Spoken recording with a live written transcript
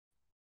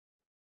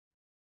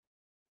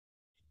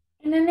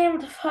In the name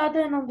of the Father,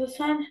 and of the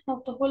Son, and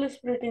of the Holy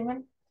Spirit,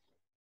 amen.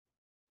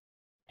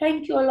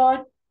 Thank you,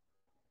 Lord.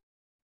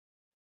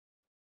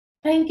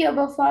 Thank you,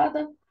 Abba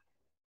Father.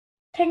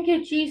 Thank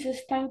you, Jesus.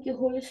 Thank you,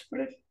 Holy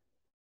Spirit.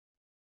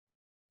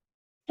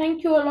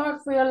 Thank you, O Lord,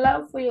 for your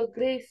love, for your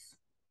grace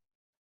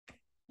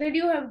that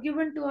you have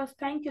given to us.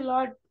 Thank you,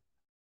 Lord,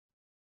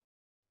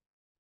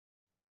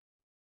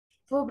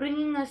 for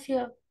bringing us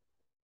here.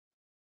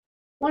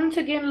 Once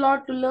again,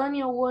 Lord, to learn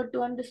your word,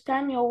 to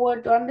understand your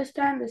word, to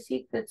understand the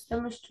secrets,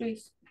 the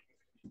mysteries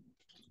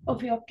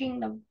of your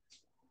kingdom.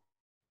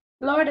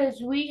 Lord,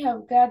 as we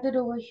have gathered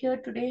over here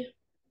today,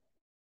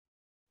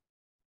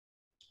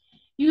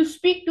 you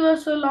speak to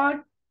us, O Lord.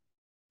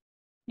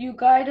 You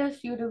guide us,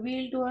 you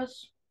reveal to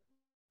us.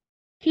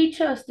 Teach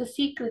us the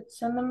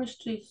secrets and the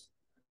mysteries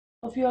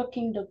of your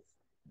kingdom.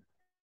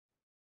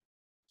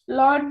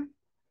 Lord,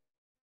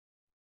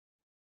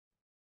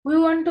 we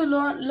want to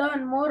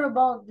learn more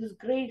about this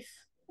grace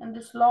and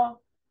this law.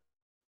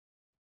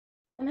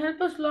 And help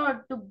us,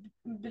 Lord, to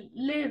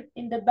live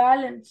in the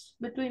balance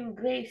between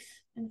grace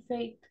and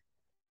faith.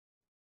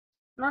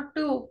 Not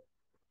to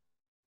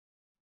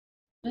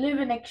live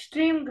in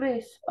extreme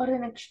grace or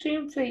in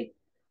extreme faith,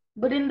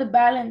 but in the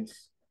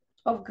balance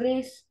of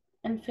grace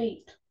and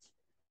faith.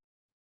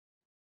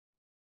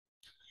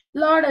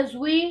 Lord, as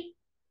we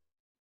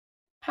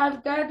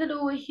have gathered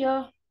over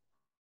here,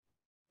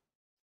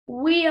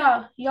 we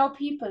are your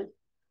people.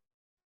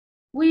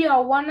 We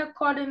are one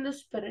accord in the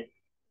Spirit.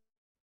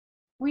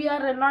 We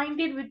are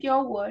anointed with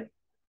your word.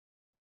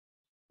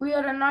 We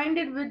are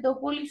anointed with the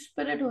Holy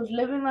Spirit who's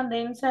living on the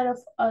inside of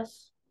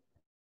us.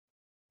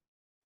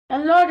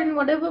 And Lord, in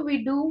whatever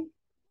we do,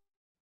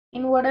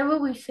 in whatever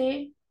we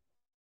say,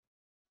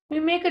 we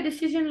make a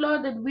decision,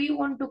 Lord, that we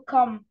want to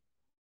come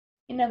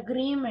in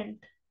agreement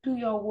to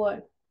your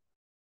word.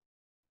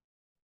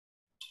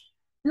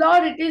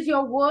 Lord, it is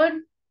your word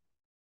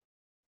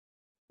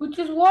which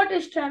is what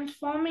is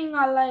transforming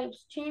our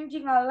lives,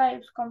 changing our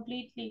lives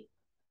completely.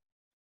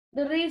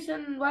 The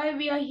reason why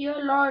we are here,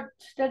 Lord,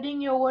 studying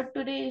your word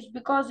today is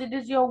because it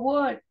is your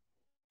word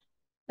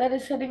that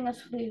is setting us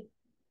free.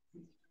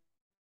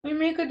 We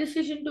make a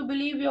decision to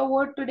believe your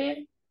word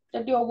today,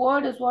 that your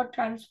word is what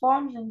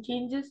transforms and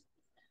changes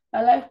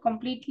our life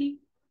completely.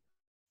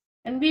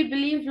 And we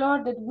believe,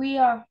 Lord, that we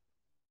are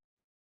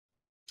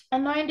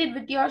anointed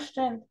with your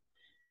strength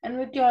and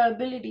with your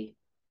ability,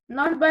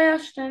 not by our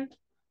strength,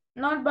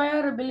 not by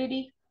our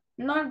ability,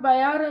 not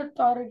by our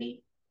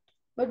authority,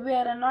 but we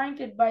are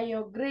anointed by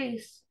your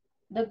grace,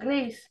 the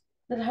grace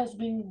that has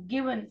been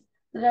given,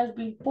 that has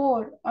been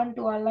poured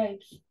onto our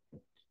lives.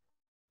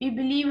 We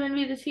believe when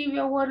we receive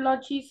your word, Lord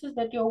Jesus,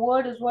 that your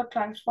word is what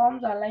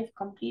transforms our life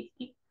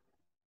completely.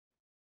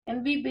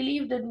 And we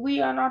believe that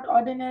we are not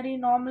ordinary,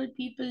 normal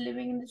people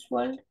living in this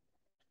world,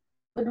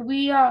 but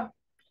we are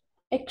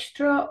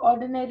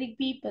extraordinary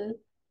people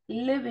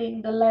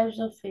living the lives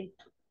of faith.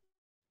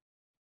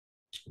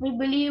 We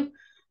believe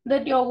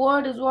that your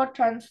word is what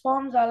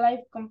transforms our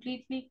life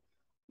completely.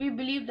 We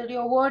believe that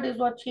your word is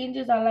what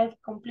changes our life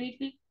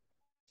completely.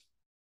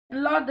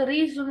 And Lord, the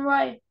reason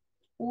why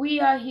we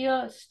are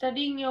here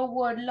studying your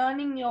word,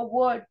 learning your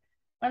word,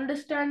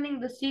 understanding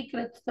the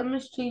secrets, the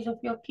mysteries of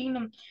your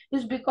kingdom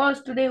is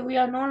because today we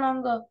are no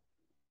longer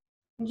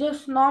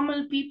just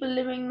normal people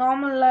living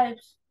normal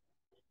lives,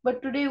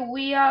 but today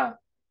we are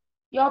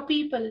your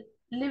people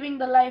living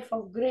the life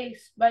of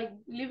grace, by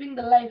living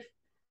the life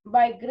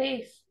by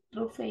grace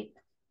through faith.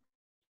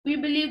 We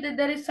believe that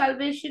there is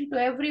salvation to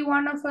every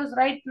one of us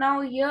right now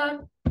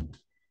here,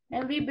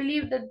 and we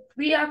believe that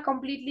we are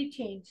completely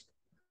changed.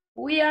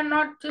 We are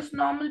not just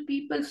normal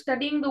people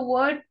studying the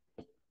word,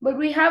 but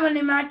we have an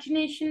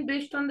imagination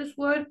based on this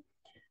word,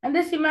 and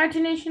this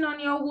imagination on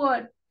your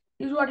word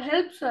is what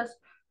helps us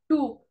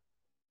to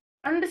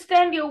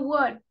understand your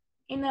word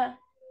in an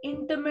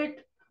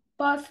intimate,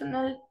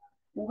 personal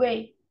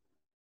way.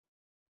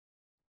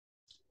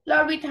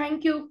 Lord, we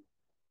thank you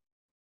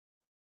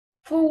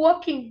for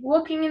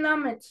working in our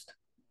midst.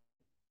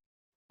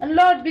 And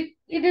Lord,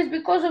 it is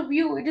because of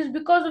you, it is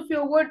because of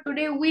your word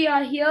today we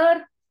are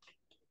here.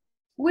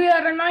 We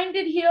are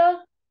anointed here,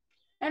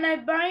 and I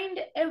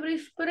bind every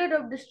spirit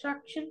of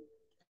distraction,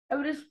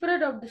 every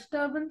spirit of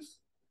disturbance.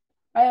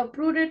 I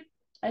uproot it,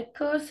 I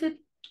curse it,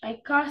 I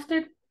cast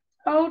it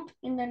out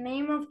in the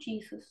name of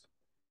Jesus.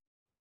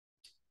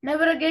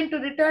 Never again to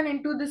return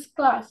into this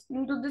class,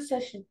 into this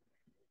session.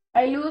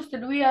 I lose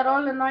that we are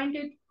all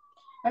anointed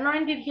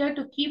here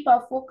to keep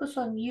our focus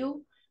on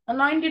you,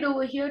 anointed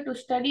over here to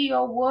study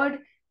your word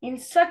in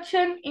such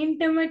an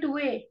intimate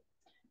way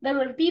that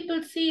when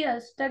people see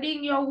us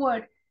studying your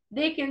word,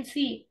 they can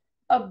see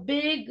a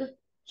big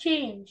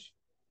change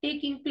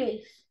taking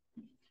place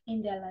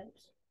in their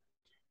lives.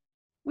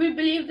 We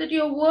believe that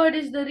your word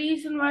is the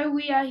reason why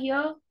we are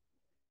here,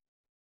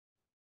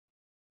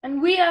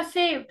 and we are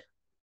saved,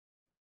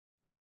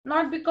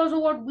 not because of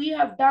what we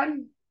have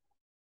done,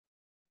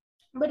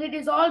 but it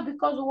is all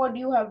because of what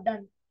you have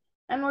done.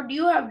 And what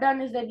you have done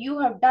is that you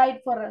have died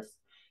for us.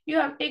 You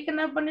have taken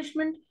our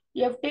punishment.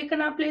 You have taken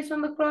our place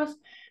on the cross.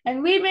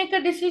 And we make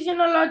a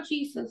decision, O Lord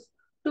Jesus,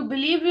 to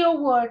believe your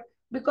word,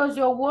 because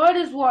your word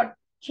is what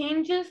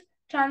changes,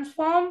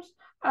 transforms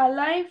our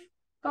life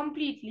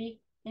completely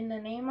in the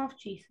name of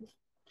Jesus.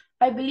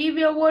 I believe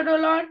your word, O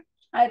Lord.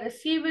 I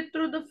receive it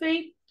through the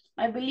faith.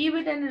 I believe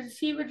it and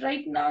receive it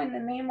right now in the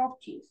name of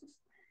Jesus.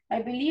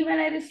 I believe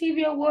and I receive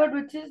your word,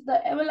 which is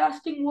the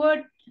everlasting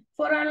word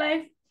for our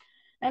life.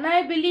 And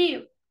I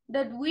believe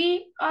that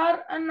we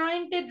are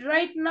anointed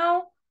right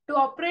now to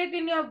operate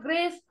in your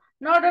grace,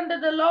 not under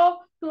the law,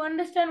 to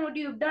understand what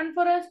you have done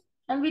for us.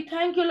 And we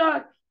thank you,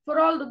 Lord, for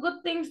all the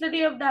good things that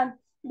you have done,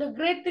 the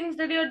great things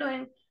that you are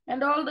doing,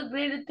 and all the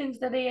greater things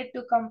that are yet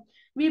to come.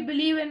 We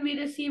believe and we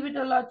receive it,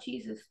 O Lord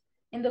Jesus.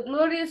 In the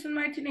glorious and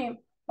mighty name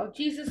of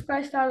Jesus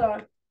Christ our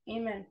Lord.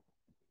 Amen.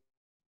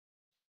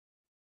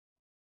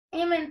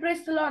 Amen.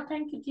 Praise the Lord.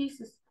 Thank you,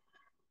 Jesus.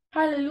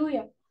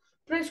 Hallelujah.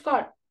 Praise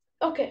God.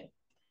 Okay.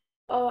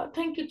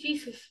 Thank you,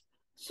 Jesus.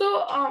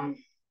 So,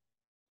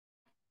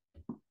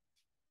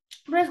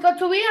 praise God.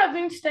 So we have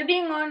been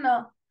studying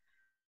on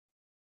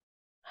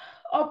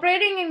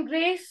operating in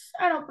grace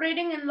and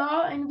operating in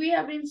law, and we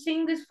have been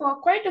seeing this for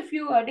quite a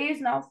few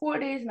days now, 4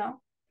 days now.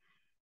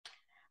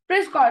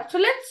 Praise God. So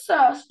let's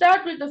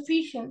start with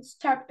Ephesians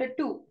chapter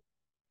 2.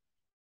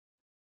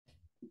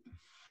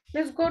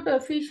 Let's go to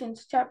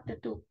Ephesians chapter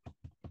 2.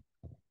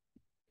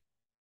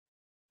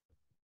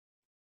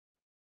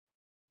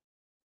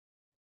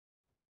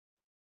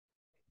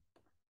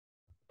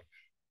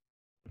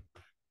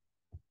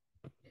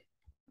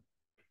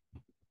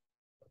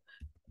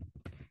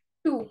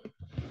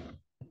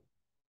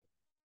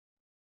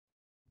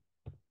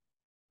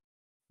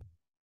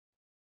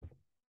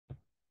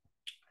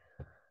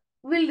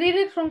 We'll read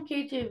it from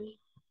KJV.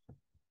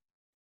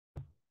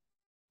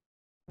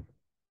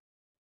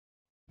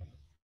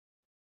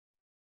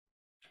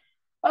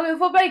 Okay,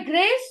 for by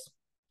grace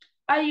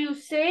are you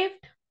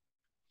saved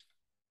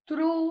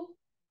through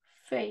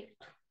faith.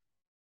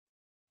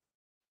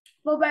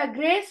 For by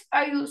grace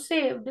are you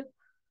saved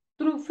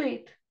through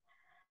faith,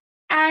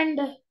 and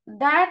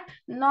that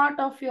not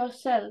of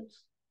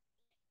yourselves.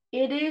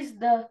 It is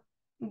the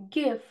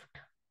gift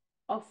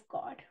of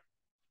God.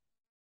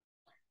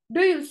 Do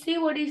you see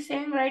what he's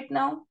saying right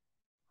now?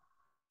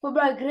 For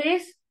by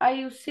grace are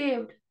you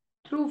saved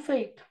through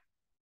faith.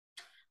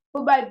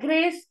 For by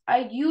grace are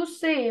you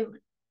saved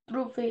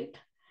through faith.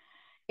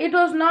 It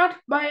was not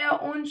by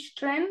our own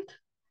strength,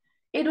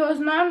 it was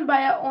not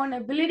by our own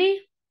ability,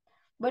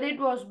 but it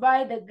was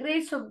by the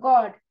grace of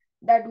God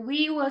that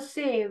we were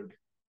saved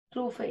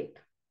through faith.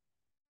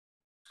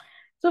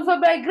 So for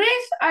by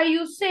grace are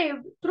you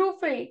saved through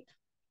faith,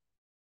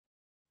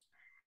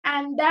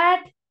 and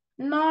that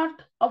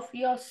not of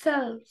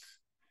yourselves.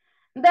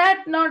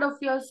 That not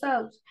of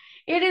yourselves.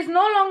 It is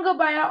no longer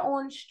by our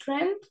own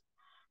strength,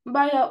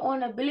 by our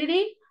own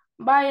ability,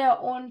 by our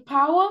own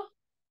power.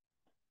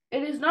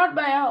 It is not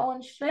by our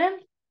own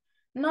strength,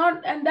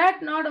 and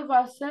that not of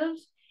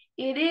ourselves.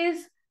 It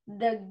is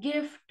the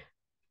gift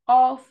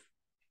of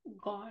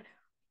God.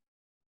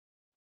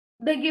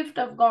 The gift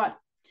of God.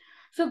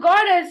 So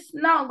God is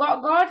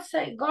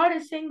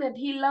saying that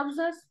he loves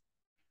us,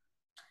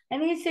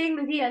 and he's saying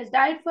that he has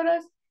died for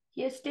us.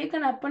 He has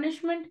taken our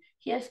punishment.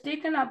 He has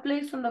taken our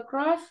place on the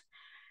cross.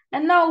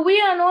 And now we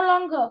are no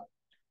longer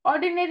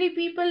ordinary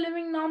people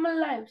living normal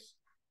lives.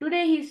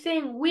 Today he's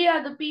saying we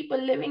are the people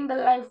living the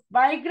life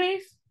by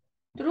grace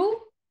through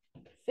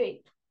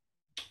faith.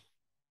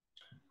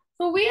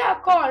 So we are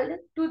called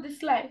to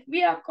this life.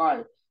 We are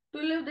called to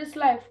live this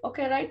life,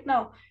 okay, right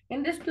now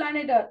in this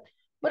planet Earth.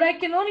 But I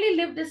can only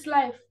live this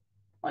life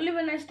only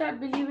when I start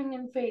believing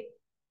in faith.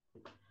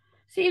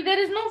 See, if there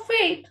is no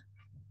faith,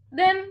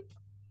 then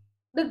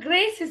the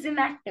grace is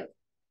inactive.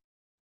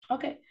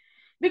 Okay.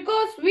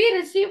 Because we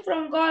receive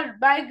from God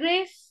by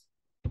grace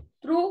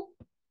through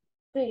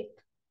faith.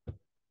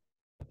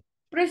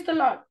 Praise the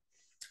Lord.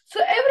 So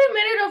every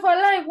minute of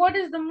our life, what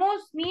is the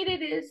most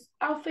needed is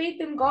our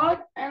faith in God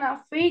and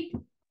our faith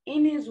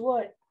in his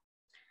word.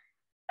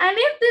 And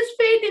if this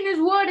faith in his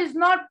word is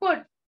not put,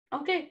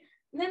 okay,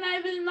 then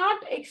I will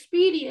not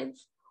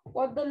experience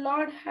what the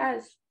Lord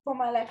has for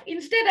my life.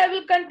 Instead, I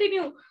will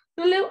continue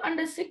to live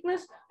under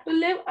sickness, to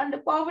live under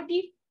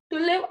poverty, to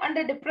live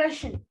under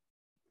depression.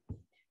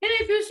 And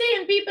if you see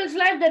in people's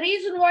life, the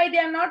reason why they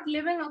are not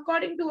living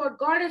according to what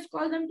God has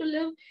called them to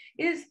live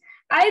is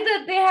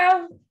either they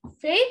have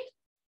faith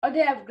or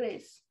they have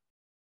grace.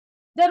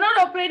 They're not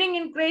operating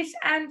in grace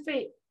and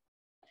faith.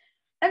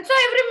 And so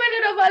every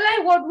minute of our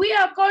life, what we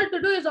are called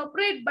to do is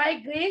operate by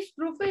grace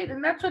through faith.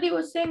 And that's what he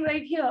was saying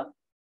right here.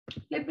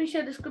 Let me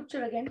share the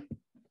scripture again.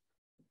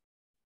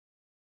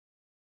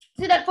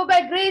 See that for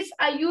by grace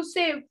are you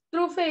saved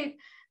through faith,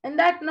 and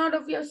that not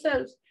of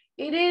yourselves.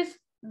 It is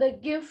the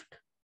gift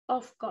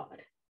of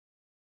God.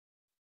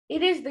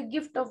 It is the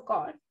gift of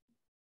God.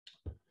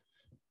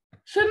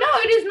 So now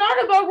it is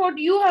not about what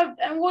you have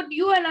and what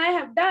you and I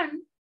have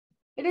done.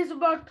 It is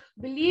about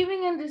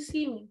believing and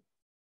receiving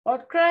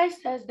what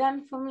Christ has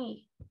done for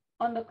me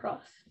on the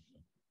cross.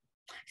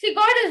 See,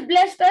 God has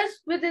blessed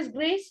us with his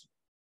grace,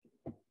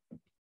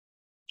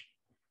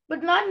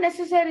 but not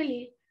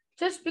necessarily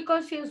just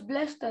because he has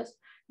blessed us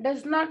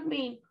does not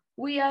mean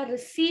we are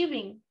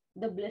receiving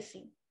the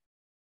blessing.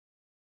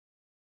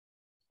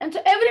 And so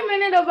every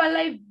minute of our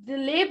life, the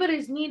labor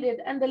is needed,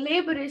 and the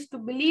labor is to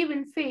believe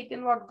in faith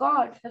in what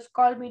God has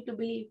called me to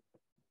believe.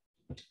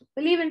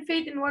 Believe in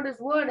faith in what His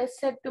word has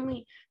said to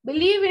me.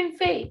 Believe in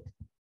faith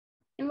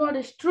in what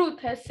His truth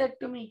has said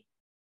to me.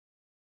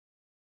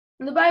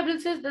 And the Bible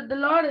says that the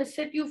Lord has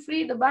set you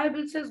free. The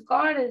Bible says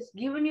God has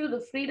given you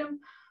the freedom.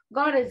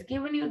 God has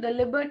given you the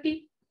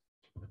liberty.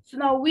 So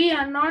now we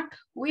are not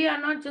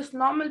just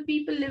normal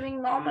people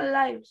living normal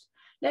lives.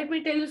 Let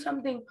me tell you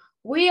something.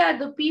 We are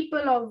the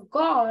people of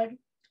God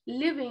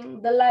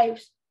living the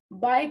lives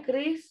by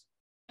grace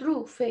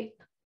through faith.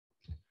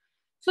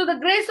 So the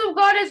grace of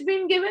God has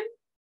been given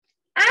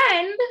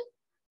and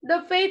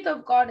the faith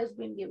of God has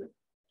been given.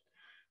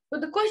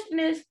 But the question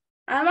is,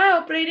 am I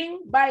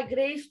operating by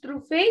grace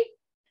through faith,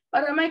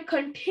 or am I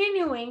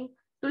continuing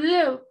to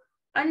live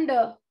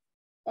under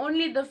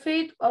only the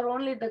faith or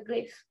only the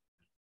grace?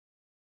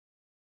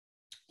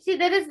 See,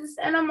 there is this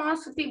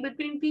animosity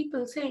between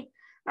people saying,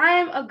 I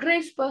am a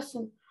grace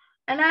person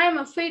and I am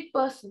a faith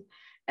person.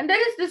 And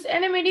there is this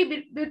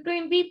enmity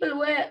between people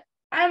where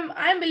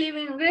I'm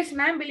believing in grace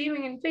and I'm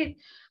believing in faith.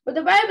 But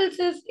the Bible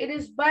says it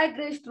is by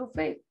grace through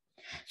faith.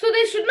 So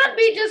there should not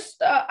be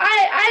just,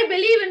 I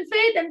believe in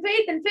faith and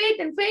faith and faith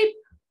and faith.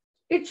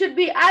 It should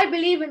be, I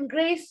believe in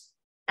grace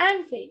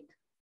and faith.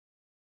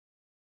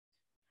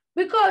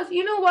 Because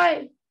you know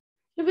why?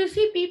 If you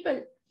see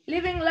people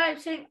living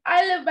life saying,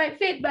 I live by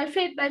faith, by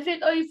faith, by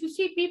faith, or if you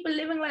see people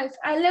living lives,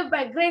 I live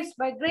by grace,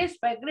 by grace,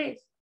 by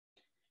grace.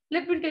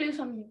 Let me tell you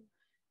something.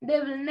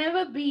 There will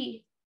never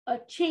be a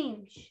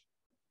change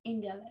in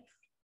their life.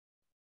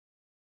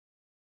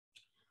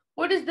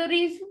 What is the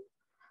reason?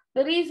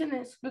 The reason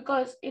is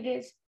because it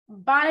is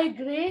by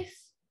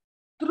grace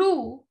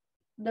through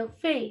the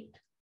faith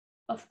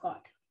of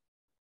God.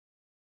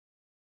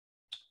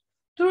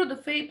 Through the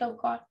faith of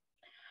God.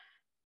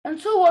 And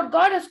so what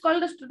God has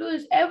called us to do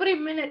is every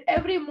minute,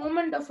 every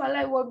moment of our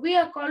life, what we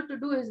are called to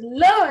do is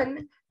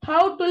learn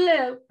how to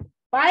live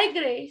by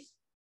grace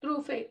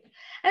through faith.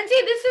 And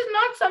see, this is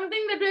not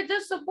something that we're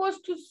just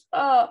supposed to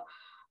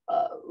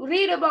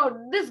read about.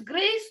 This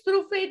grace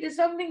through faith is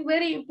something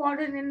very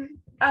important in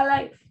our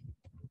life.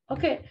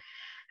 Okay.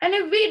 And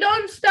if we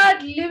don't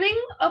start living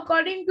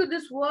according to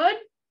this word,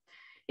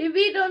 if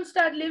we don't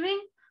start living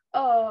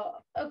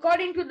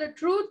according to the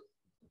truth,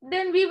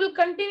 then we will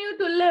continue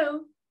to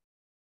live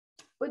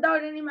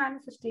without any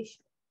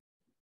manifestation.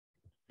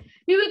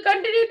 We will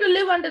continue to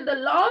live under the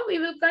law. We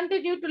will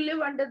continue to live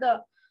under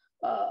the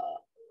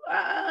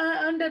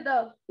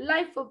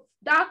life of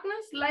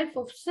darkness, life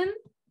of sin.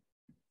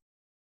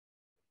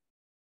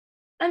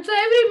 And so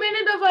every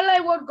minute of our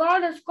life, what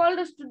God has called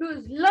us to do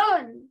is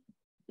learn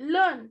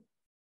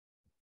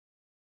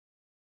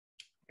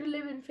to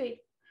live in faith.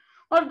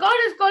 What God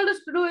has called us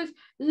to do is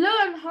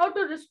learn how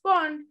to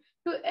respond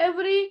to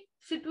every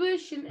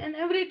situation and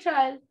every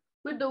trial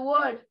with the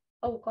word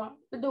of God,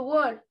 with the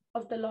word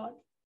of the Lord.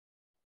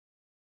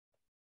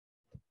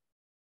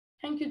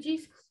 Thank you,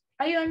 Jesus.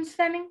 Are you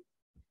understanding?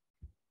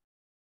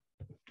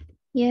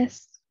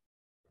 Yes.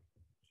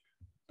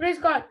 Praise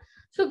God.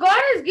 So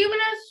God has given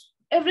us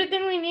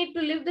everything we need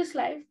to live this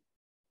life.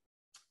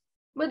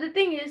 But the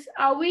thing is,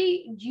 are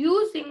we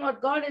using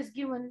what God has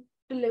given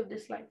to live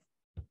this life?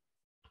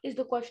 Is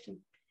the question.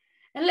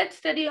 And let's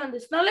study on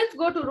this. Now let's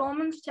go to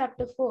Romans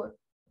chapter 4.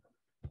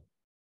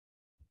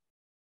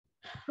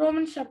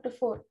 Romans chapter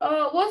 4.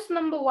 Verse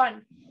number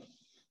 1.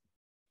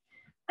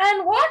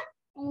 And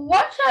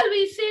what shall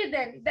we say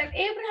then that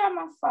Abraham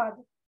our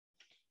father,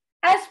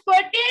 as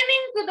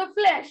pertaining to the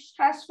flesh,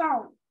 has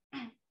found?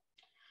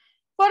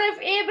 For if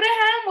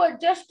Abraham were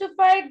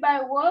justified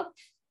by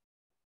works,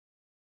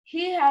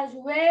 he has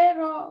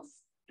whereof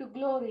to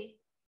glory,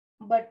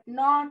 but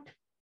not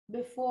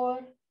before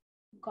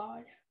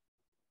God.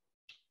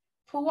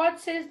 For what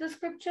says the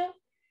scripture?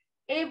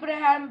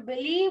 Abraham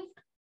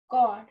believed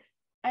God,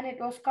 and it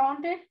was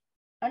counted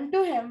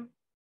unto him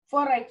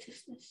for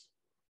righteousness.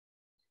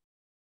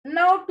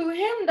 Now to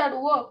him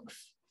that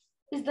works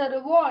is the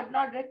reward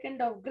not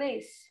reckoned of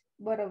grace,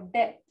 but of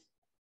debt.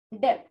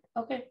 Debt,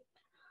 okay.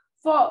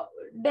 For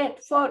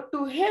debt, for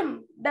to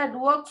him that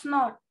works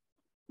not,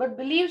 but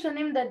believes in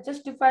him that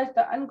justifies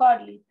the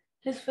ungodly,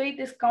 his faith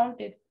is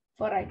counted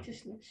for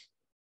righteousness.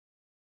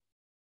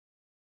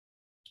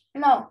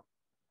 Now,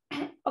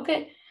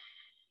 okay,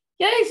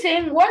 here he's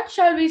saying, what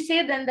shall we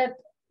say then that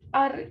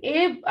our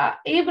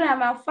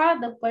Abraham, our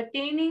father,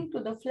 pertaining to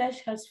the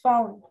flesh, has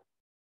found?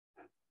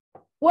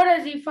 What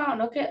has he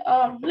found? Okay,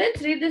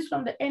 let's read this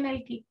from the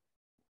NLT.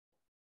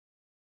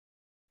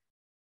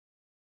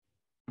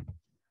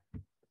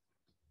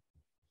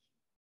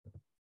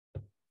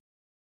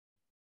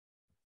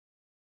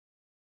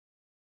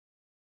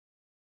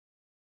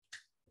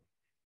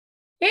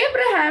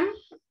 Abraham,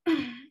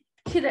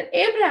 see that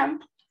Abraham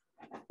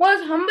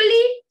was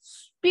humbly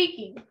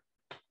speaking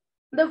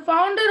the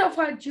founder of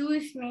our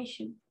Jewish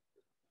nation.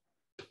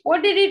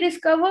 What did he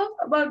discover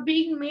about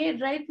being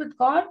made right with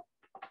God?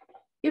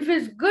 If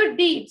his good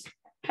deeds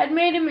had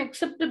made him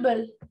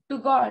acceptable to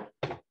God,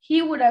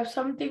 he would have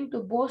something to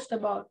boast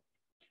about.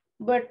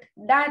 But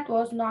that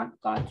was not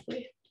God's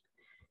way.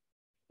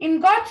 In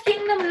God's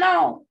kingdom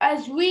now,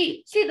 as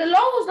we see, the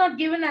law was not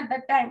given at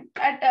that time,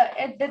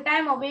 at the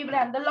time of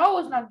Abraham. The law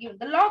was not given.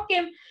 The law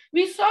came,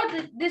 we saw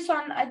this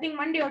on, I think,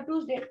 Monday or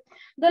Tuesday.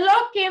 The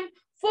law came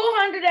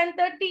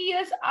 430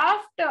 years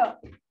after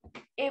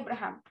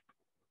Abraham.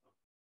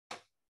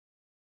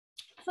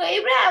 So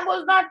Abraham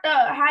was not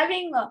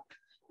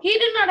he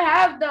did not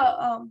have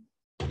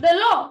the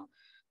law.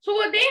 So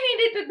what they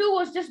needed to do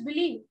was just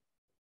believe.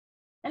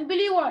 And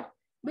believe what?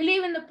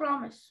 Believe in the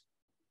promise.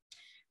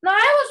 Now,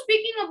 I was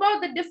speaking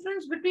about the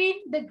difference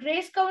between the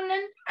grace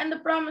covenant and the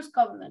promise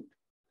covenant.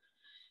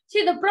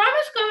 See, the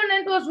promise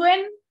covenant was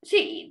when,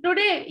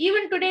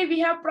 even today we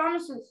have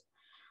promises.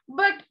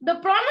 But the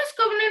promise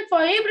covenant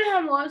for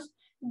Abraham was,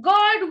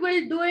 God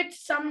will do it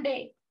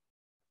someday.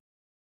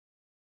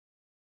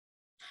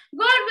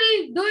 God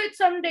will do it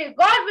someday.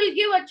 God will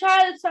give a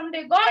child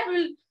someday. God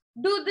will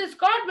do this.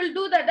 God will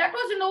do that. That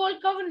was in the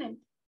old covenant.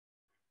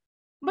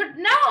 But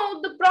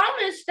now the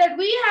promise that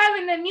we have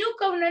in the new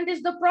covenant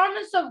is the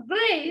promise of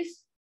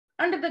grace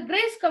under the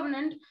grace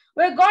covenant,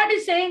 where God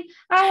is saying,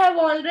 I have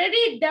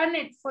already done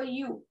it for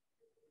you.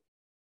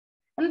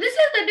 And this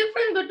is the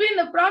difference between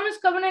the promise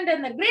covenant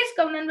and the grace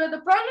covenant, where the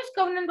promise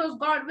covenant was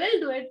God will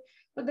do it,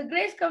 but the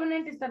grace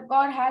covenant is that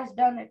God has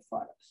done it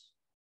for us.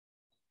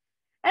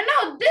 And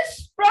now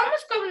this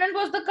promise covenant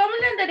was the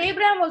covenant that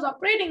Abraham was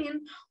operating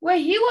in, where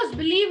he was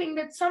believing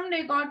that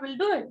someday God will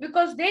do it,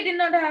 because they did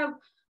not have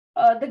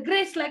the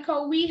grace like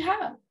how we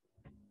have.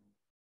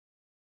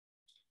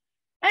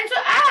 And so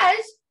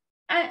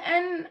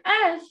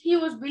as he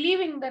was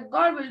believing that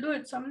God will do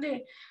it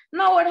someday,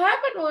 now what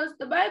happened was,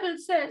 the Bible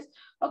says,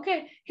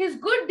 okay, his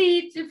good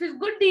deeds, if his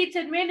good deeds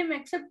had made him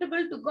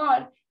acceptable to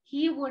God,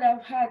 he would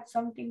have had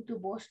something to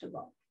boast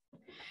about.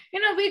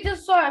 We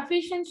just saw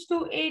Ephesians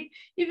 2:8.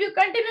 If you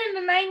continue in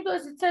the 9th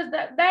verse, it says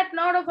that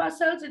not of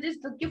ourselves, it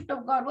is the gift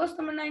of God. Verse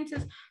number 9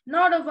 says,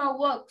 not of our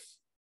works,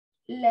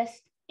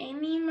 lest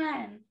any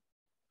man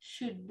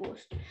should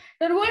boast.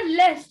 The word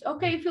lest,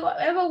 okay, if you're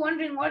ever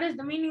wondering what is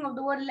the meaning of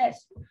the word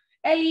lest,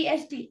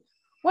 L-E-S-T,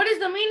 what is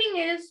the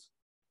meaning is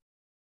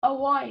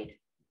avoid,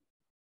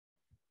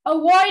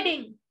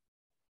 avoiding,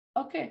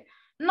 okay,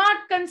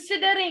 not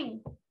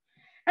considering.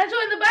 And so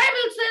when the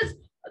Bible says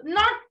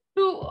not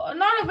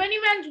of any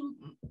man's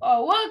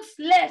works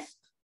lest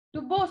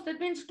to boast, that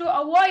means to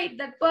avoid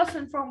that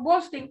person from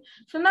boasting.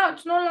 So now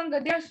it's no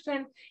longer their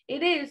strength,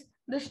 it is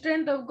the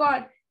strength of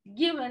God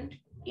given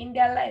in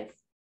their life.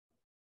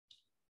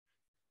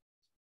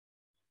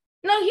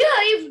 Now here,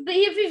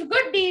 if his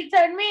good deeds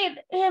had made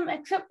him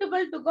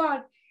acceptable to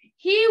God,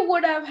 he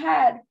would have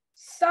had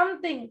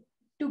something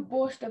to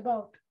boast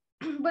about.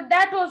 But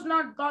that was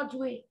not God's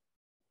way.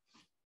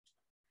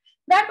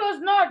 That was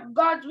not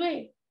God's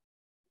way.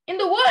 In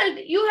the world,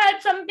 you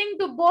had something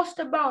to boast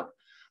about.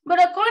 But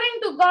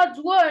according to God's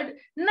word,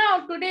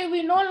 now today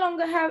we no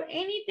longer have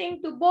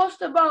anything to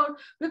boast about,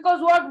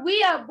 because what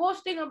we are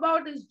boasting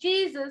about is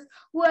Jesus,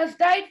 who has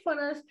died for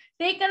us,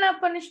 taken our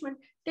punishment,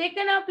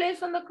 taken our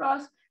place on the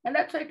cross. And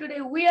that's why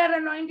today we are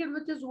anointed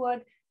with his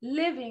word,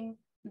 living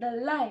the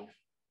life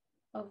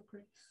of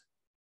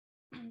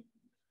grace.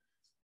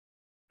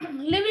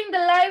 Living the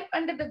life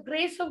under the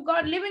grace of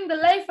God, living the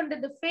life under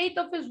the faith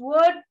of his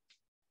word.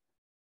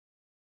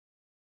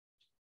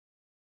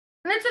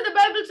 And that's what the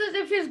Bible says,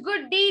 if his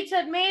good deeds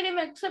had made him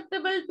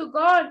acceptable to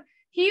God,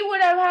 he would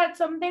have had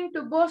something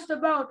to boast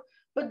about.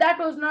 But that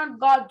was not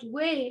God's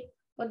way.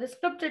 But the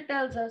scripture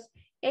tells us,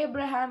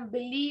 Abraham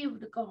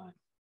believed God.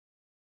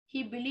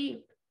 He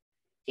believed.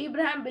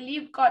 Abraham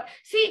believed God.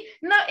 See,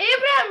 now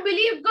Abraham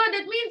believed God.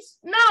 That means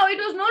now it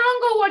was no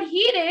longer what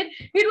he did.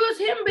 It was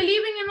him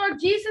believing in what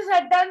Jesus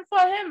had done for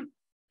him.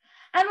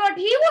 And what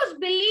he was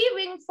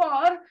believing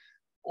for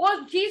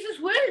was Jesus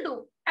will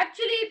do.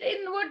 Actually,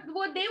 in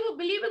what they were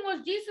believing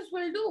was Jesus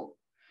will do.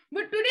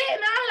 But today in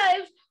our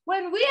lives,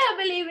 when we are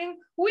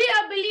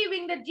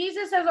believing that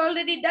Jesus has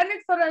already done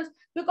it for us,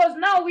 because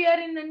now we are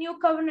in the new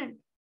covenant.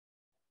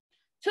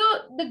 So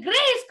the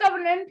grace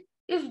covenant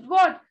is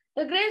what?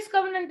 The grace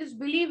covenant is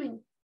believing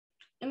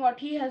in what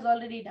he has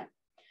already done.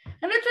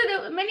 And that's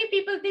why many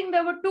people think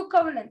there were 2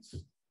 covenants.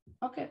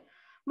 Okay.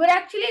 But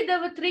actually there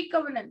were 3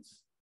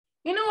 covenants.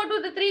 You know what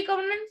were the 3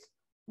 covenants?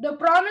 The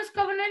promise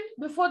covenant,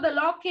 before the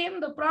law came,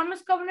 the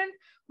promise covenant,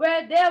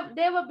 where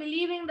they were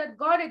believing that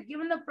God had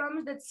given the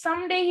promise that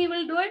someday he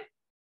will do it,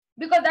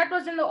 because that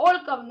was in the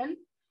old covenant.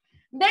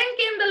 Then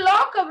came the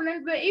law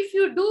covenant, where if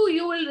you do,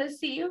 you will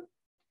receive.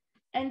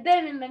 And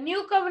then in the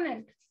new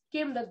covenant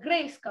came the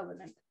grace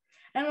covenant.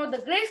 And what the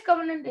grace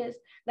covenant is,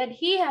 that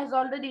he has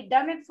already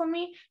done it for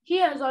me. He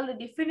has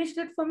already finished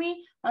it for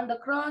me on the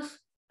cross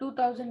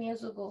 2,000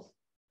 years ago.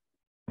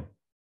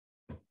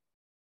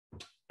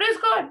 Praise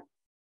God.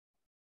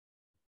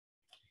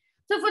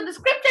 So for the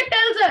scripture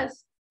tells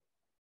us,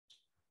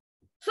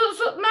 so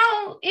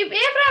now if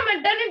Abraham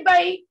had done it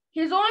by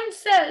his own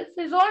self,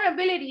 his own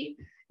ability,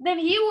 then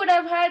he would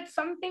have had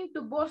something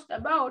to boast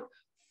about.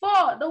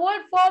 For, the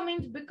word for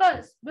means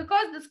because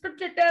the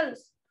scripture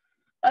tells,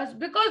 us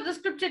because the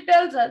scripture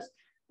tells us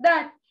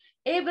that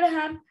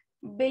Abraham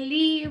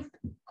believed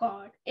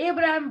God.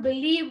 Abraham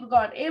believed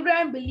God.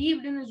 Abraham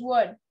believed in his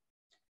word.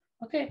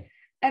 Okay.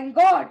 And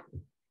God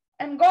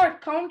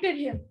counted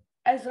him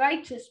as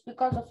righteous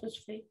because of his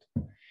faith.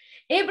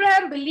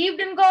 Abraham believed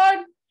in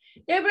God.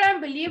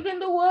 Abraham believed in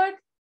the word.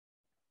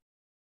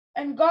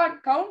 And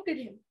God counted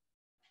him.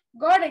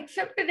 God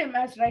accepted him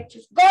as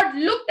righteous. God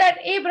looked at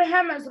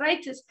Abraham as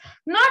righteous,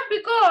 not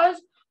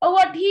because of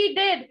what he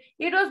did.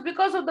 It was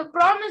because of the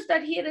promise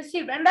that he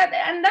received. And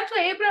that's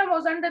why Abraham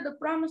was under the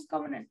promise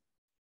covenant.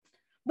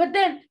 But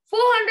then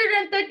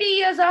 430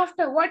 years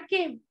after, what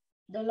came?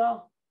 The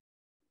law.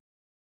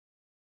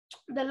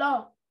 The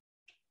law.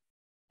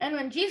 And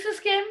when Jesus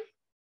came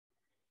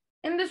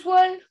in this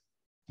world,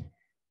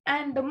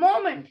 and the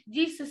moment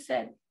Jesus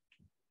said,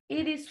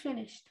 "It is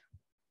finished,"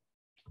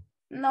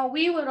 now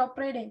we were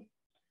operating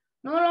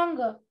no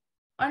longer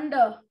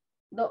under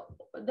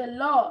the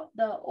law,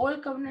 the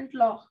old covenant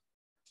law,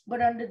 but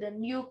under the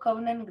new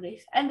covenant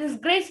grace. And this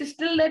grace is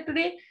still there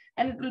today,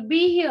 and it will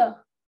be here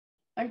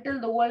until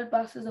the world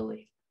passes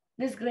away.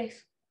 This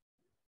grace.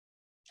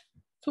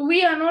 So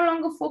we are no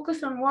longer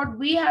focused on what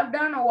we have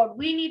done or what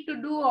we need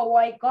to do or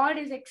why God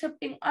is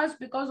accepting us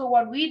because of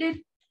what we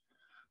did.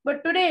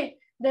 But today,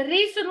 the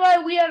reason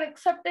why we are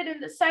accepted in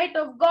the sight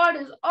of God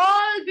is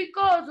all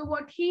because of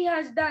what he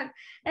has done.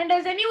 And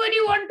does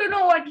anybody want to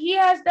know what he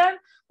has done?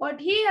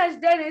 What he has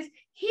done is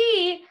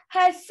he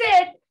has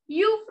set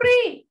you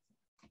free.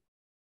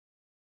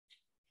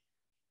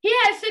 He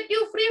has set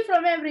you free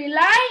from every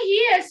lie.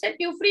 He has set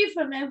you free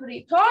from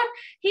every thought.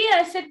 He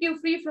has set you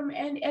free from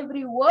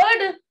every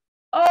word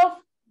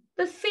of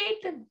the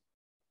Satan.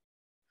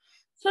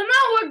 So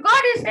now what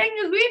God is saying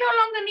is we no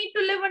longer need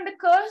to live under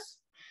curse.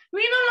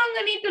 We no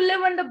longer need to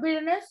live under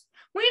bitterness.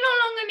 We no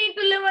longer need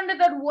to live under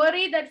that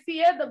worry, that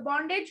fear, the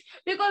bondage,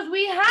 because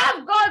we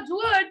have God's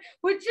word,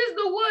 which is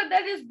the word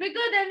that is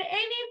bigger than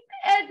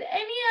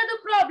any other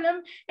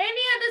problem,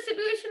 any other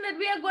situation that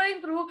we are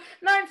going through.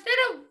 Now, instead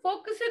of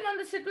focusing on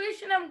the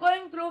situation I'm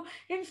going through,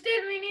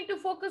 instead we need to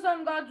focus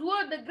on God's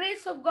word, the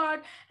grace of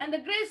God, and the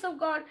grace of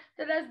God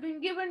that has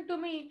been given to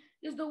me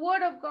is the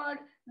word of God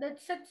that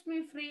sets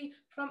me free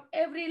from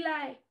every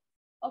lie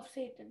of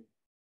Satan.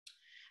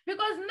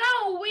 Because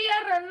now we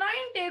are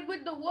anointed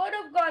with the word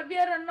of God. We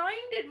are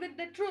anointed with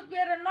the truth. We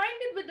are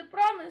anointed with the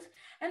promise.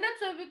 And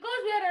that's why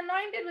because we are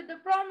anointed with the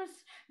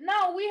promise,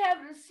 now we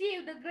have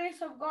received the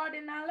grace of God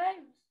in our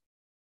lives.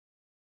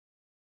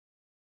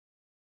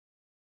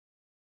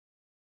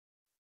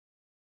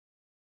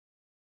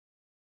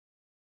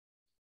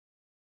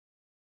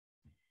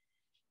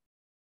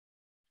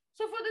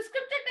 So for the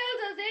scripture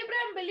tells us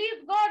Abraham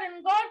believed God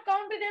and God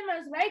counted him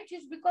as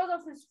righteous because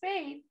of his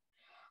faith.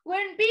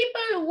 When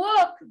people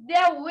work,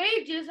 their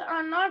wages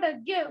are not a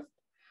gift,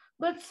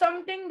 but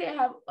something they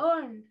have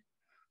earned.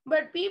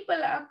 But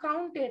people are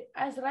counted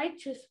as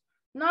righteous,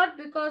 not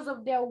because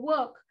of their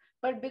work,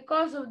 but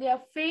because of their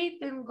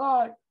faith in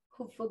God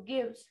who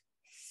forgives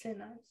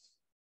sinners.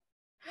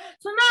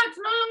 So now it's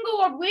no longer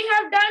what we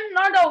have done,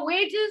 not our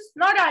wages,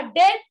 not our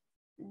debt,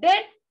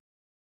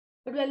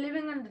 but we're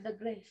living under the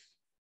grace.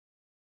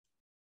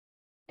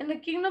 In the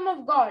kingdom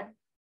of God,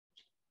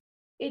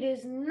 it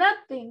is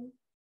nothing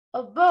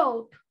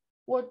about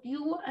what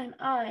you and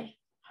I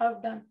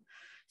have done.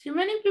 See,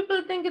 many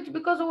people think it's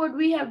because of what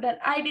we have done.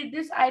 I did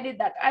this, I did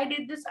that. I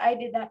did this, I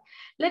did that.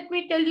 Let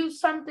me tell you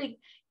something.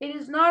 It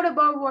is not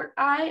about what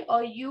I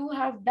or you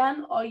have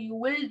done or you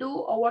will do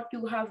or what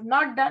you have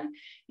not done.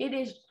 It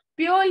is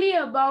purely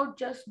about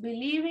just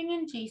believing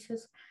in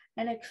Jesus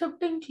and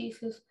accepting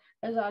Jesus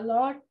as our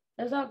Lord,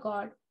 as our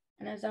God,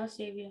 and as our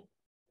Savior.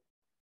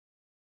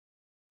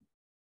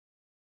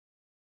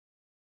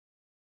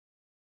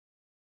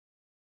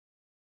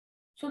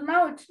 So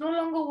now it's no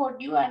longer what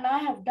you and I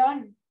have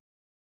done.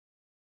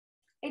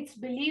 It's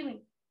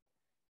believing.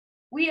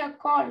 We are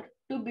called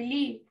to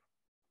believe.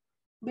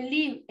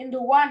 Believe in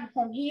the one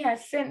whom he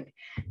has sent.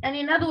 And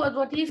in other words,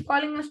 what he's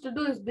calling us to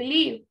do is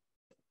believe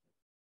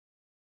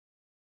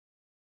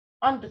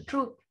on the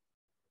truth.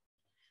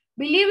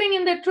 Believing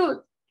in the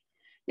truth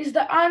is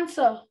the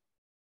answer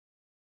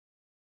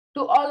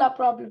to all our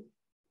problems.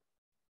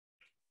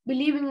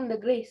 Believing in the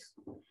grace.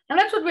 And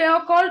that's what we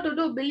are called to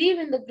do. Believe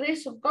in the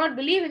grace of God.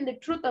 Believe in the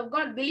truth of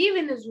God. Believe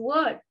in his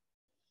word.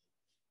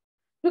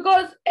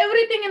 Because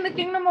everything in the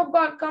kingdom of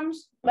God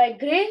comes by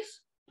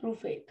grace through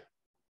faith.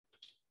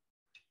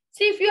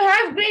 See, if you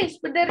have grace,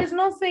 but there is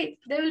no faith,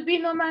 there will be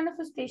no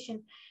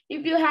manifestation.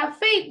 If you have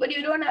faith, but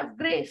you don't have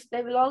grace,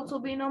 there will also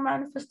be no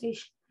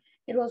manifestation.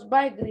 It was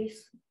by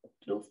grace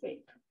through faith.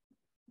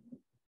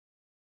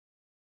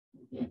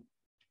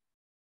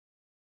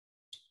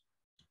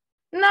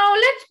 Now,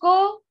 let's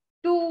go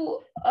to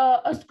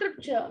a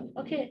scripture,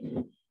 okay?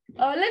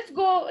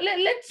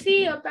 Let's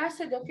see a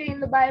passage, okay, in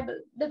the Bible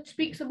that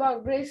speaks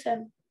about grace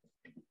and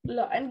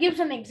law and gives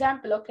an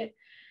example, okay?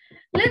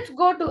 Let's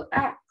go to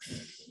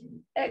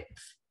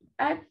Acts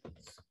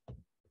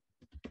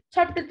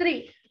chapter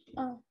 3.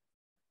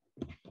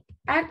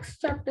 Acts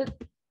chapter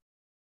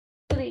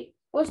 3,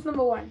 verse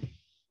number 1.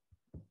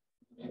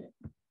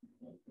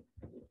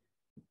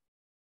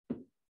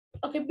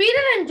 Okay, Peter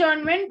and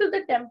John went to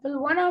the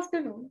temple one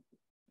afternoon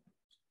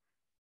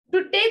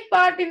to take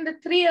part in the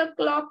 3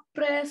 o'clock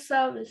prayer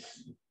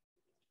service.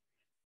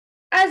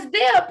 As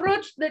they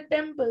approached the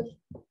temple,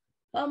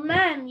 a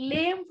man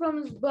lame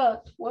from his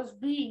birth was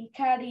being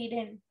carried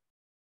in.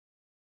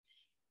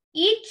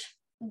 Each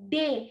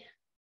day,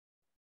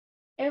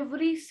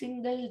 every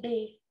single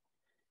day,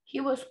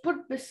 he was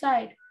put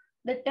beside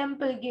the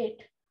temple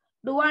gate,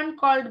 the one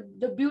called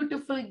the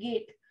Beautiful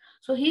Gate,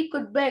 so he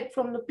could beg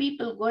from the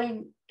people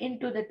going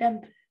into the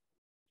temple.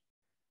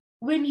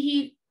 When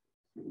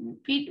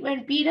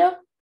Peter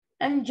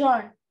and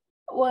John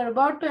were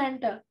about to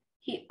enter,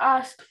 he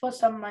asked for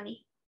some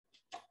money.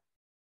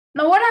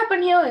 Now what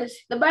happened here is,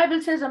 the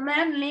Bible says a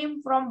man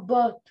lame from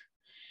birth.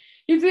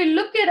 If you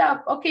look it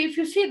up, okay, if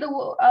you see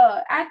the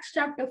Acts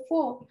chapter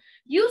 4,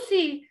 you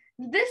see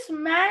this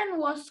man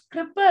was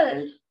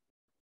crippled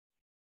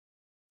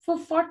for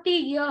 40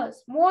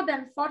 years, more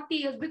than 40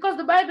 years, because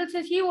the Bible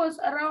says he was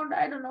around,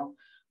 I don't know,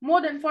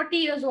 more than 40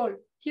 years old.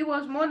 He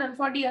was more than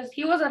 40 years.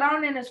 He was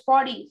around in his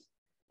 40s.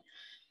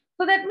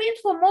 So that means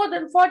for more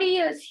than 40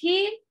 years,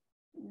 he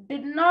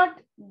did not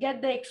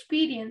get the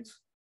experience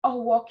of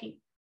walking.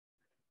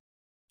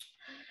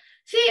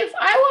 See, if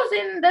I was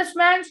in this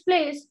man's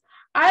place,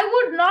 I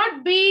would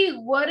not be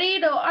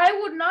worried, or I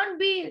would not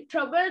be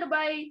troubled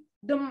by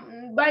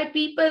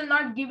people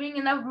not giving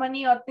enough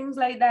money or things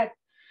like that.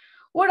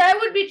 What I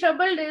would be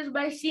troubled is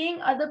by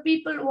seeing other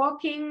people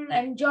walking,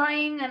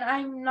 enjoying, and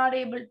I'm not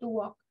able to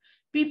walk.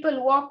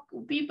 People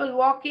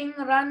walking,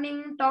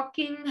 running,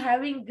 talking,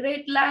 having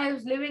great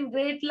lives, living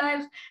great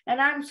lives,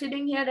 and I'm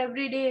sitting here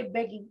every day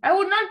begging. I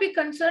would not be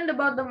concerned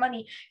about the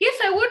money. Yes,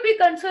 I would be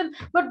concerned,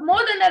 but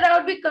more than that, I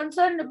would be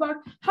concerned about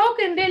how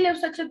can they live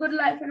such a good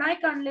life and I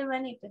can't live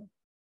anything.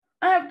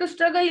 I have to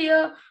struggle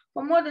here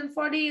for more than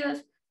 40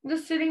 years,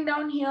 just sitting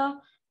down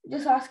here,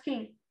 just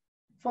asking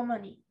for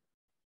money.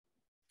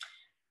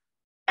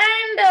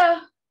 And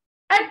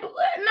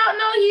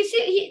now he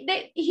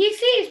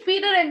sees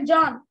Peter and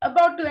John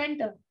about to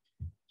enter.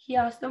 He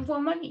asks them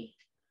for money.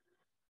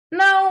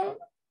 Now,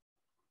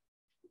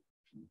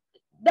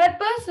 that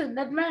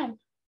man,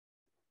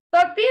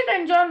 thought Peter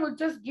and John would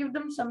just give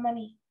them some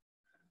money.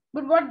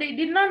 But what they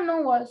did not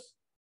know was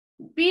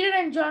Peter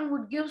and John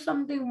would give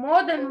something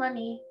more than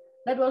money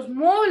that was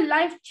more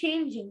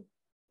life-changing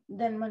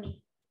than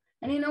money.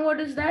 And you know what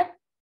is that?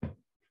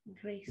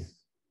 Grace.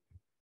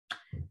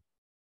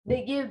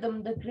 They gave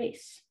them the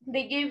grace.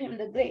 They gave him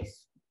the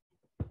grace.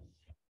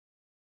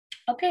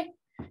 Okay.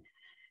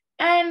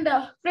 And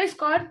praise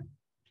God,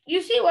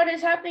 you see what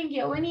is happening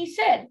here. When he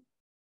said,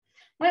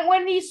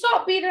 when he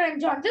saw Peter and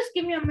John, just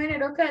give me a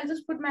minute, okay? I'll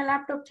just put my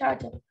laptop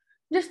charger.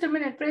 Just a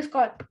minute, praise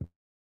God.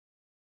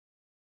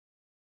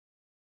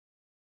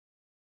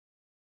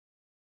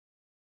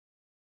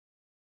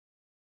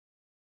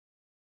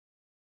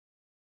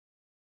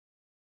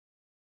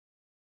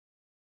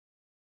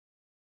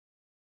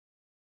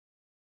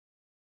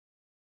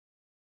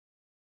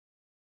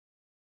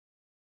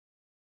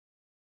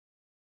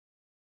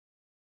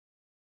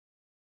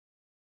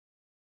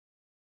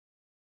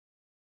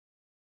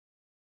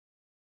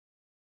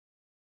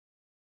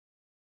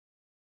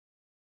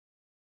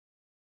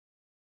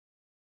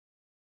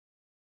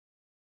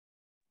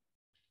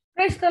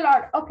 Praise the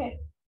Lord. Okay.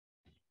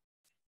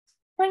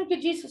 Thank you,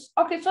 Jesus.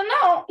 Okay, so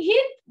now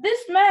this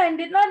man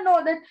did not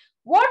know that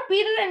what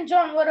Peter and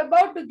John were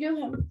about to give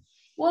him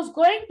was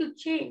going to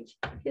change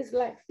his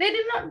life. They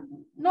did not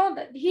know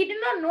that. He did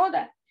not know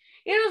that.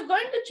 It was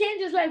going to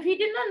change his life. He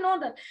did not know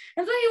that.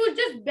 And so he was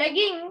just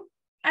begging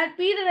at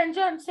Peter and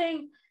John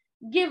saying,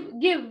 give,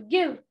 give,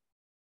 give.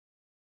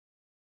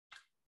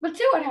 But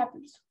see what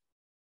happens.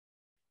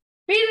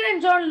 Peter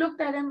and John looked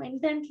at him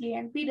intently,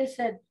 and Peter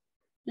said,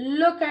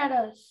 look at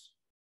us.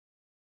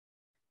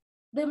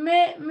 The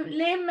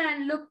lame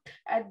man looked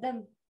at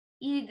them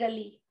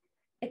eagerly,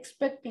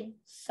 expecting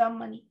some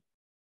money.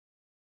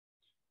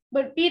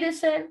 But Peter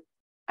said,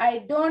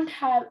 I don't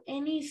have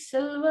any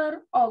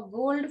silver or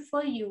gold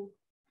for you,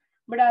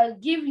 but I'll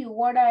give you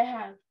what I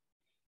have.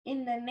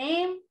 In the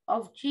name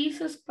of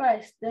Jesus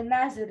Christ, the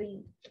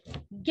Nazarene,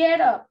 get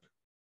up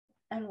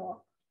and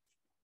walk.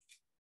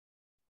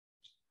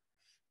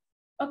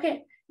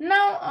 Okay,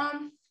 now,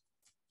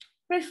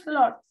 praise the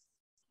Lord.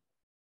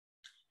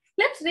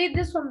 Let's read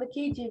this from the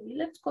KJV.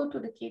 Let's go to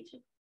the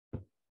KJV.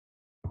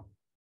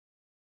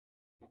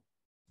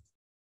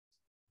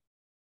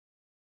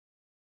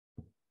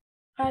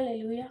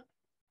 Hallelujah.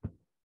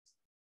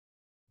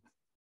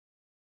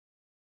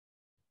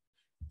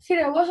 See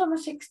that verse number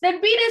 6.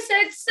 Then Peter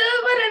said,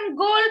 silver and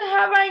gold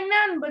have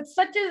I none, but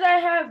such as I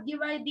have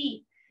give I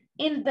thee.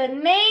 In the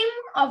name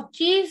of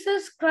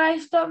Jesus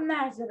Christ of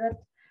Nazareth,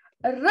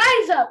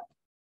 rise up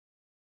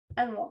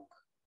and walk.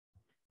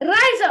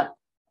 Rise up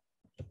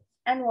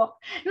and walk.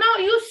 Now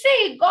you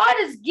see, God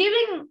is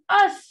giving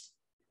us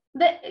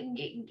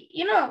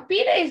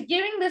Peter is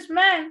giving this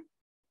man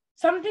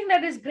something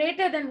that is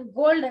greater than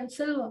gold and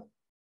silver.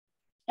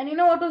 And you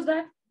know what was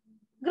that?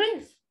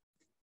 Grace.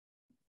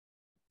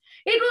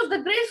 It was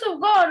the grace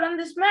of God on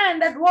this man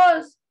that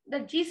was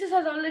that Jesus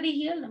has already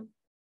healed him.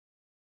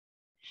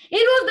 It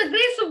was the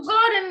grace of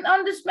God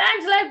on this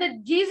man's life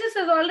that Jesus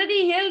has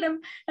already healed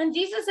him, and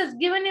Jesus has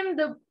given him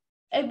the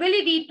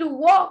ability to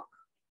walk,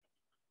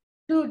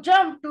 to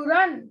jump, to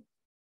run.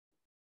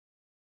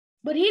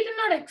 But he did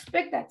not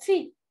expect that.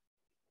 See,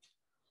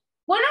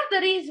 one of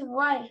the reasons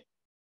why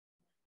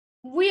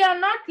we are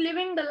not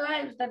living the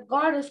lives that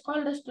God has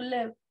called us to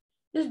live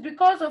is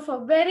because of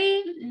a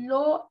very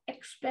low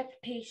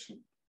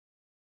expectation.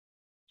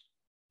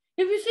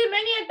 If you see,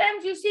 many a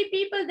times you see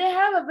people, they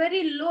have a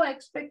very low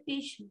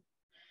expectation.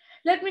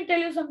 Let me tell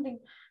you something.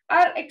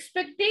 Our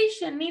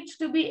expectation needs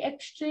to be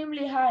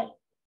extremely high.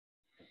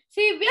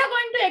 See, if we are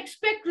going to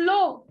expect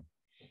low,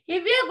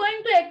 if we are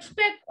going to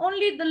expect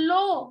only the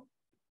low,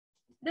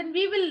 then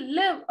we will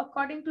live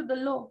according to the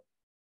low,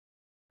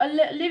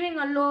 living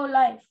a low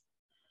life.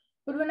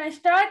 But when I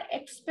start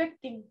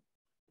expecting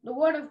the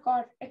word of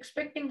God,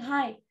 expecting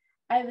high,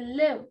 I will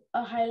live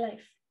a high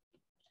life.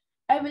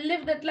 I will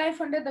live that life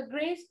under the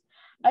grace.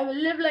 I will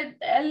live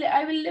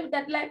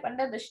that life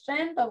under the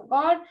strength of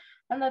God,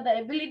 under the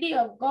ability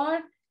of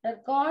God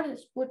that God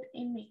has put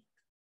in me.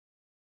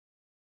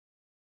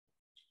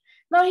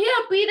 Now here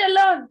Peter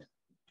learned,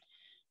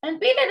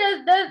 and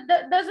Peter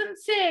doesn't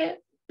say,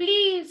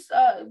 please,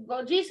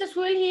 Jesus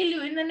will heal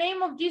you. In the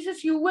name of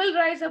Jesus, you will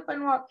rise up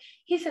and walk.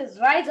 He says,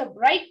 rise up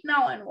right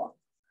now and walk.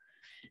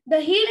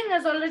 The healing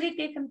has already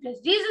taken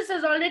place. Jesus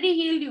has already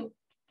healed you.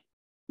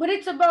 But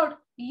it's about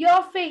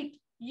your faith.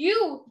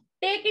 You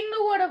taking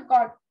the word of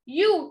God.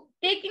 You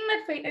taking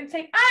that faith and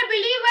saying, I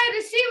believe I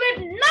receive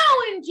it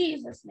now in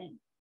Jesus' name.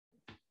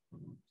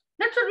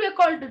 That's what we are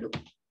called to do.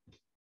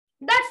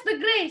 That's the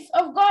grace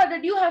of God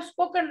that you have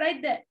spoken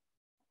right there.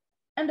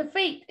 And the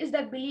faith is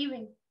that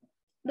believing.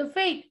 The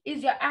faith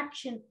is your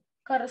action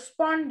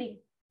corresponding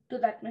to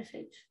that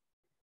message.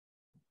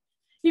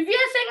 If you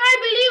are saying, I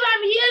believe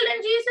I'm healed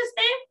in Jesus'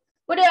 name,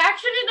 but your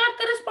action is not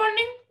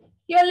corresponding,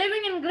 you're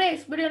living in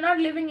grace, but you're not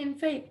living in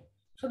faith.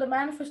 So the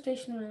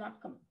manifestation will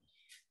not come.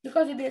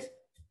 Because it is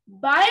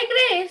by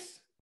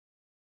grace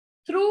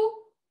through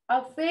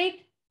our faith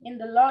in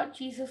the Lord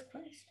Jesus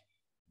Christ.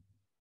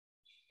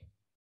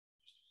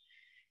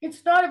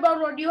 It's not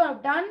about what you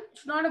have done.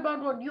 It's not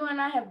about what you and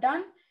I have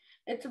done.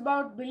 It's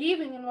about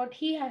believing in what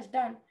He has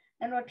done.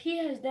 And what He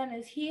has done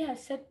is He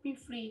has set me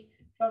free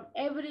from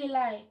every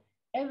lie,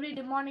 every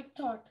demonic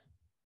thought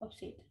of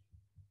Satan.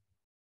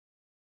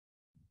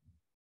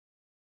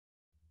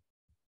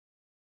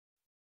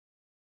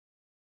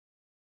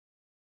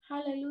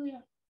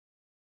 Hallelujah.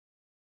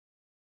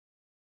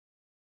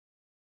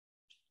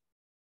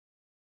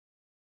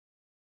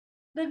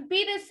 Then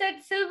Peter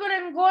said, silver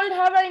and gold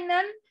have I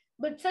none,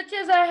 but such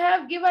as I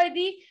have give I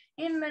thee.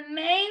 In the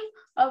name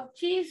of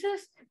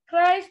Jesus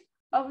Christ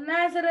of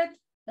Nazareth,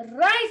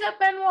 rise up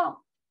and walk.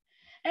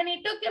 And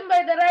he took him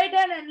by the right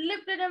hand and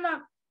lifted him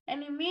up.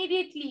 And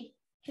immediately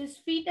his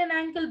feet and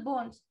ankle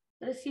bones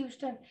received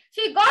strength.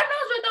 See, God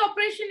knows where the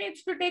operation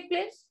needs to take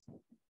place.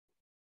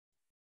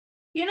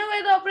 You know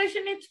where the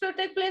operation needs to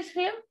take place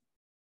here?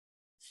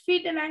 His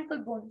feet and ankle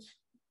bones.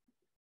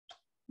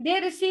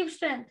 They received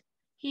strength.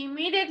 He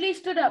immediately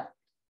stood up,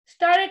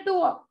 started to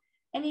walk,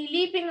 and he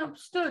leaping up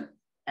stood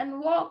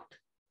and walked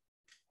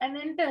and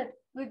entered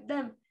with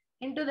them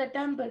into the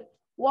temple,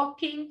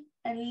 walking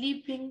and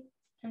leaping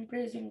and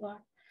praising God.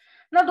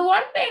 Now, the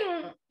one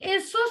thing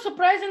is so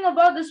surprising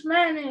about this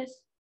man is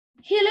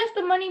he left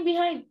the money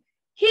behind.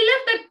 He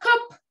left that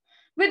cup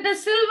with the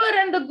silver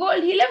and the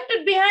gold. He left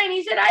it behind.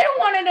 He said, I don't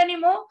want it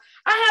anymore.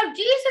 I have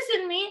Jesus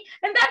in me,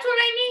 and that's what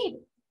I need.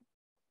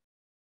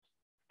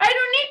 I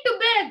don't need to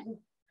beg.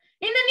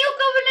 In the new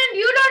covenant,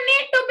 you don't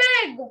need to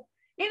beg.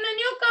 In the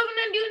new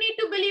covenant, you need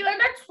to believe. And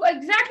that's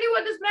exactly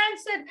what this man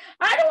said.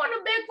 I don't want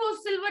to beg for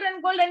silver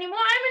and gold anymore.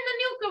 I'm in the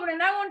new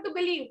covenant. I want to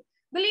believe.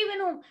 Believe in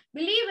whom?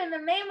 Believe in the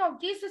name of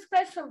Jesus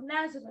Christ of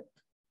Nazareth.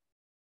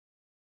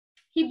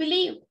 He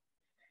believed.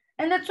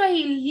 And that's why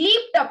he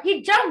leaped up.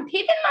 He jumped.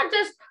 He did not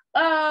just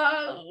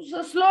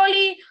so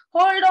slowly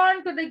hold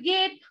on to the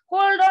gate,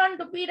 hold on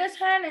to Peter's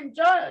hand and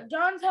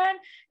John's hand,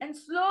 and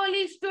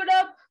slowly stood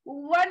up,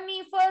 one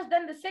knee first,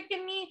 then the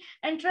second knee,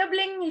 and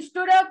trembling, he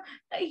stood up.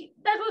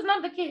 That was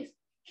not the case.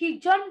 He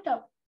jumped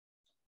up,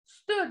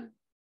 stood,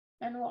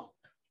 and walked,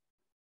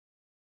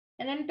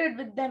 and entered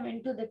with them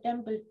into the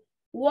temple,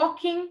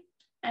 walking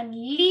and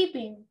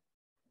leaping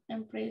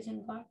and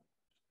praising God.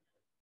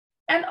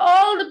 And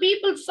all the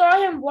people saw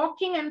him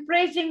walking and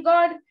praising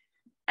God,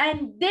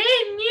 and they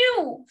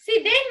knew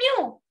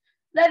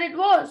that it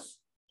was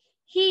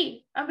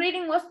he. I'm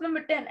reading verse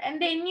number 10. And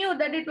they knew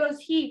that it was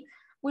he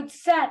which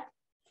sat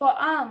for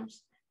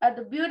alms at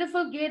the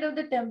beautiful gate of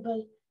the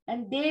temple,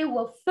 and they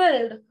were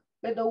filled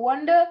with the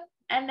wonder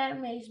and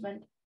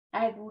amazement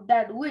at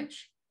that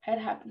which had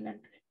happened unto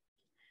him.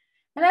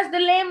 And as the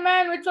lame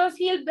man which was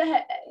healed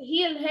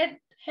had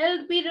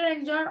held Peter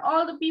and John,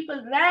 all the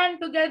people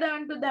ran together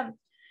unto them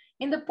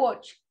in the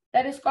porch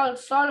that is called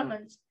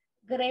Solomon's,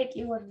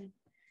 greatly wondering.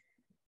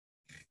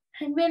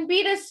 And when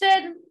Peter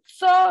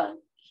saw,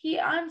 he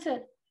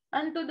answered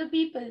unto the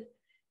people,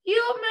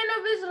 You men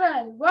of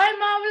Israel, why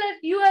marvel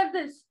at you at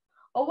this?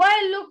 Or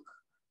why look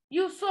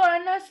you so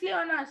earnestly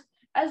on us,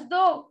 as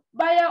though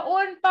by our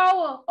own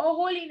power or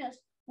holiness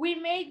we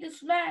made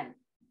this man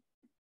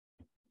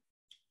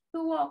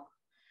to walk?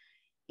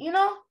 You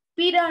know,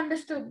 Peter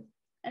understood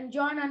and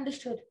John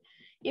understood.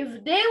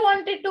 If they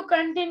wanted to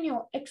continue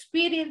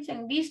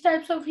experiencing these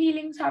types of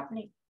healings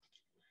happening,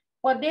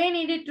 what they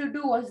needed to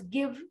do was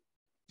give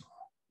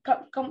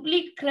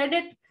complete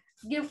credit,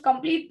 give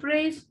complete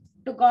praise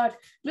to God.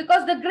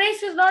 Because the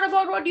grace is not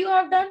about what you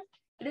have done,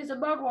 it is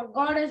about what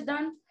God has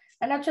done.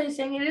 And that's why he's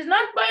saying it is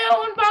not by our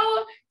own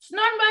power, it's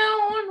not by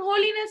our own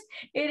holiness,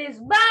 it is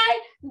by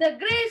the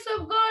grace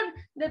of God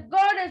that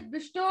God has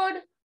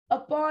bestowed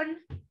upon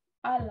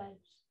our lives.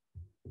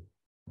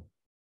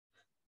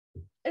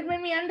 And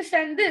when we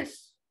understand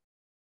this,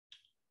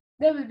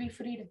 there will be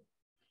freedom.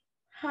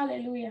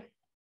 Hallelujah.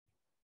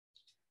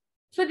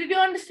 So did you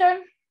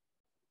understand?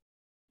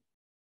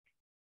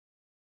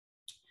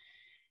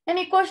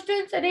 Any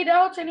questions, any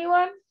doubts,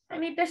 anyone?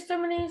 Any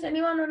testimonies?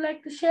 Anyone would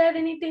like to share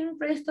anything?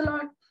 Praise the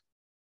Lord.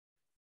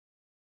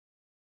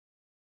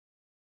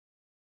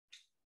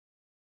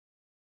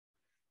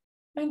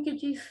 Thank you,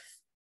 Jesus.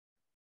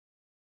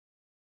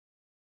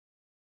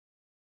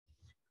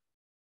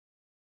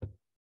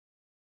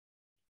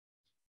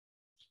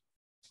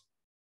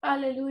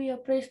 Hallelujah.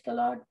 Praise the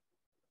Lord.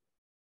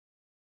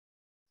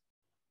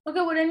 Okay,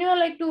 would anyone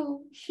like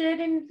to share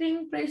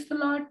anything? Praise the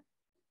Lord.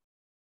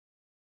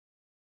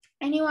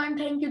 Anyone?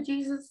 Thank you,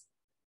 Jesus.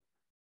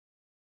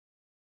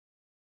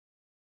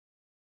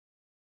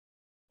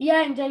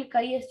 Yeah,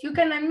 Angelica, yes, you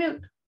can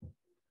unmute.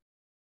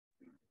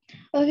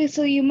 Okay,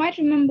 so you might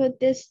remember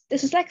this.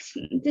 This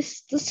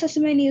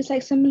testimony is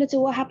like similar to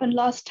what happened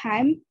last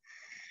time.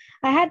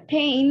 I had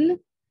pain,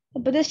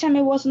 but this time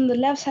it was on the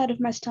left side of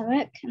my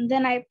stomach. And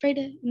then I prayed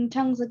in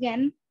tongues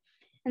again,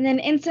 and then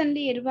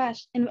instantly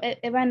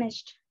it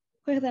vanished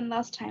quicker than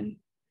last time.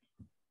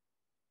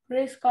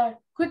 Praise God.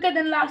 Quicker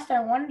than last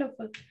time.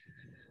 Wonderful.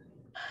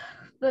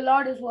 The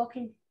Lord is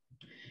working.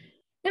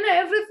 You know,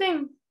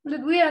 everything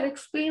that we are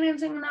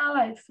experiencing in our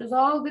life is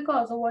all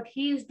because of what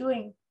He is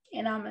doing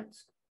in our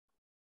midst.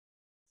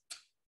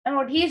 And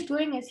what He is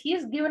doing is He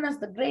has given us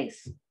the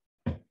grace.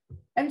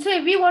 And so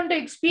if we want to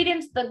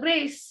experience the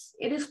grace,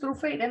 it is through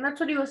faith. And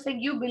that's what He was saying.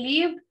 You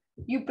believed,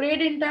 you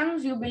prayed in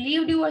tongues, you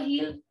believed you were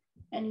healed,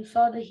 and you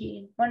saw the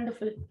healing.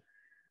 Wonderful.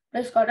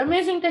 Praise God.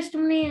 Amazing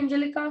testimony,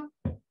 Angelica.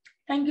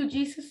 Thank you,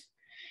 Jesus.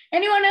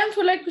 Anyone else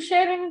would like to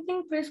share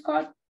anything? Praise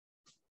God.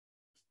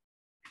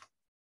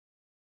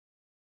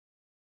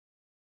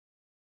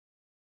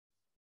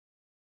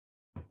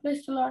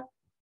 Praise the Lord.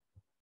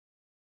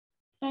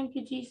 Thank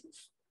you,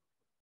 Jesus.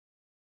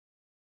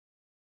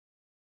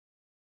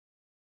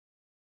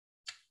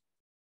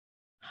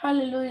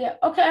 Hallelujah.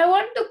 Okay, I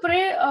want to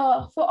pray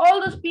for all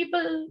those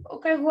people,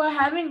 okay, who are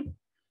having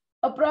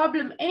a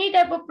problem, any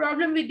type of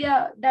problem with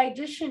their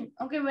digestion,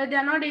 okay, where they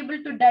are not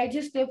able to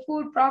digest their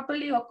food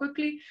properly or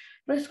quickly.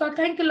 Praise God.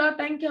 Thank you, Lord.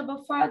 Thank you,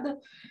 Abba Father.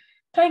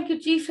 Thank you,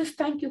 Jesus.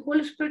 Thank you,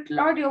 Holy Spirit.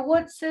 Lord, your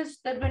word says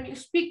that when you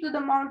speak to the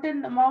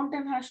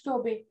mountain has to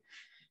obey.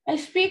 I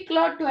speak,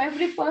 Lord, to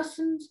every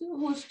person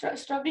who's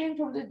struggling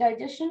from the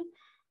digestion,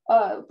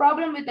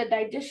 problem with the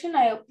digestion.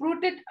 I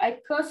uproot it, I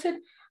curse it,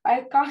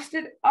 I cast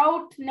it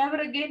out, never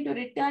again to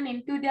return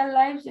into their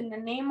lives in the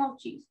name of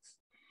Jesus.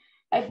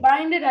 I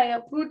bind it, I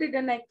uproot it,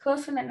 and I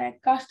curse it, and I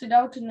cast it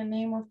out in the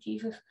name of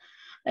Jesus.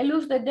 I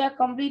lose that they are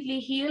completely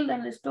healed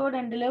and restored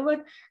and delivered.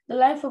 The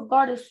life of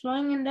God is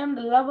flowing in them.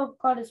 The love of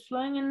God is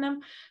flowing in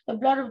them. The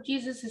blood of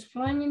Jesus is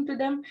flowing into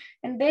them.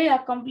 And they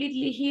are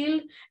completely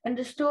healed and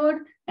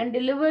restored and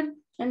delivered.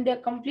 And they are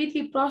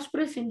completely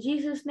prosperous in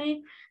Jesus'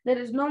 name. There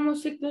is no more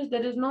sickness.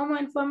 There is no more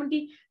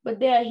infirmity. But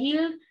they are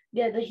healed.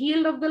 They are the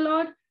healed of the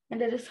Lord.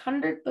 And there is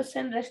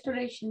 100%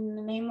 restoration in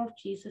the name of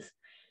Jesus.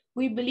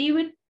 We believe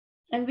it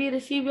and we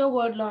receive your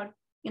word, Lord.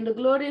 In the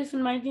glorious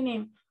and mighty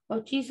name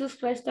of Jesus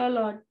Christ our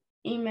Lord.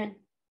 Amen.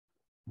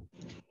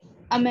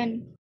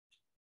 Amen.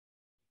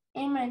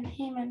 Amen.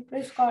 Amen.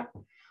 Praise God.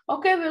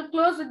 Okay, we'll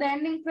close with the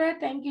ending prayer.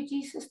 Thank you,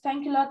 Jesus.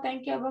 Thank you, Lord.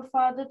 Thank you, Abba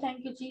Father.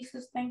 Thank you,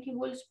 Jesus. Thank you,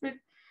 Holy Spirit.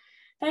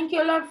 Thank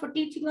you, Lord, for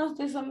teaching us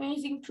this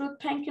amazing truth.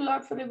 Thank you,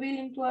 Lord, for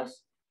revealing to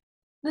us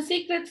the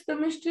secrets, the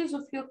mysteries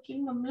of your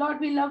kingdom. Lord,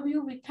 we love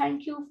you. We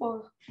thank you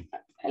for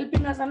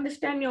helping us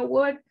understand your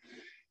word.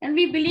 And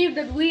we believe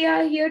that we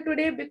are here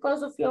today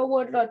because of your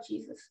word, Lord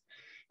Jesus.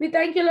 We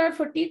thank you, Lord,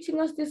 for teaching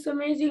us this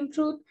amazing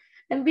truth.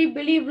 And we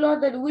believe,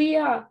 Lord, that we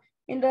are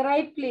in the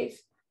right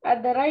place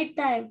at the right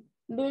time,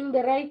 doing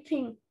the right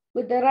thing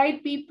with the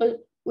right people,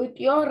 with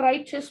your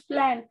righteous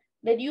plan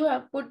that you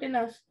have put in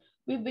us.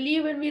 We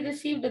believe and we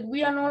receive that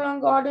we are no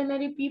longer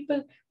ordinary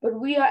people, but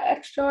we are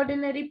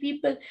extraordinary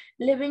people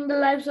living the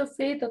lives of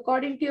faith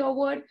according to your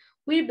word.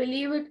 We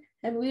believe it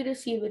and we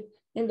receive it.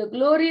 In the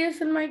glorious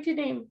and mighty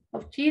name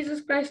of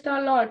Jesus Christ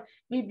our Lord,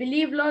 we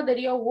believe, Lord, that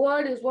your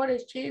word is what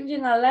is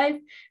changing our life.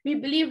 We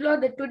believe,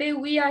 Lord, that today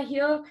we are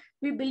here.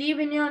 We believe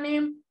in your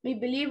name. We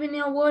believe in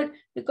your word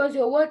because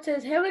your word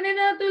says heaven and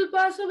earth will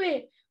pass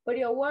away, but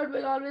your word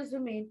will always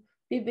remain.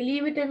 We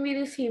believe it and we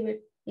receive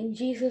it. In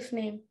Jesus'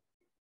 name,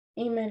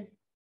 amen.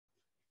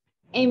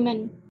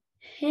 Amen.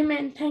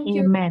 Amen. Thank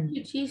you. Amen. Thank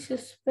you,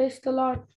 Jesus. Praise the Lord.